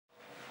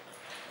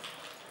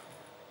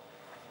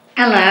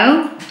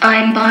Hello,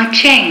 I'm Ba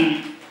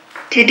Cheng.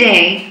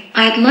 Today,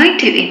 I'd like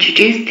to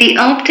introduce the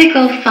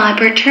optical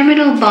fiber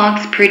terminal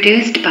box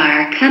produced by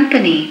our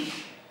company.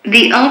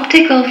 The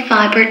optical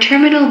fiber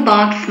terminal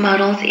box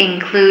models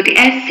include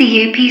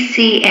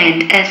SCUPC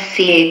and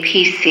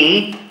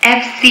SCAPC,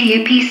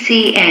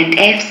 FCUPC and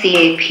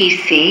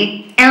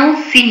FCAPC,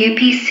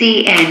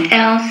 LCUPC and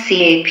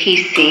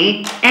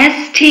LCAPC,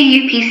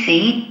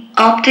 STUPC.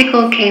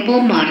 Optical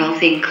cable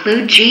models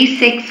include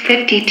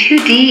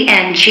G652D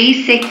and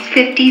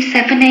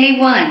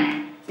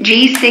G657A1,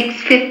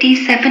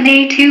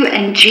 G657A2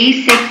 and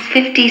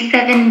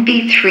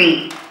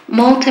G657B3,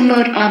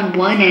 multimode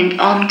OM1 and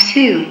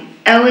OM2,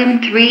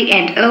 OM3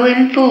 and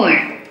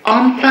OM4,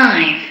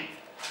 OM5,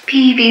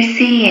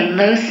 PVC and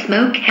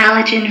low-smoke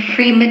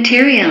halogen-free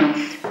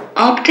materials.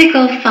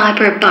 Optical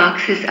fiber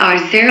boxes are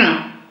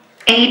 0,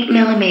 8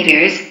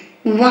 mm,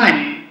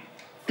 1,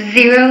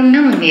 0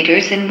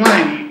 mm and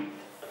 1,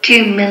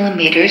 2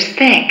 mm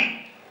thick.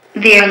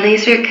 They are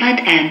laser cut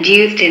and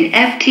used in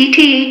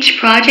FTTH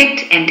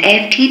project and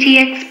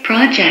FTTX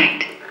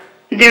project.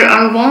 There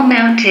are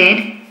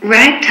wall-mounted,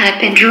 rack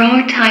type and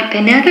drawer type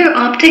and other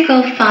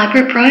optical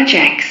fiber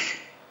projects.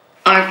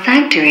 Our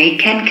factory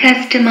can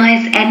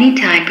customize any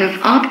type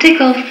of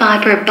optical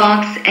fiber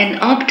box and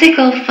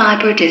optical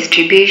fiber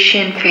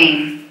distribution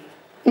frame.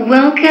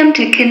 Welcome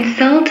to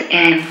consult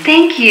and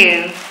thank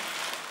you.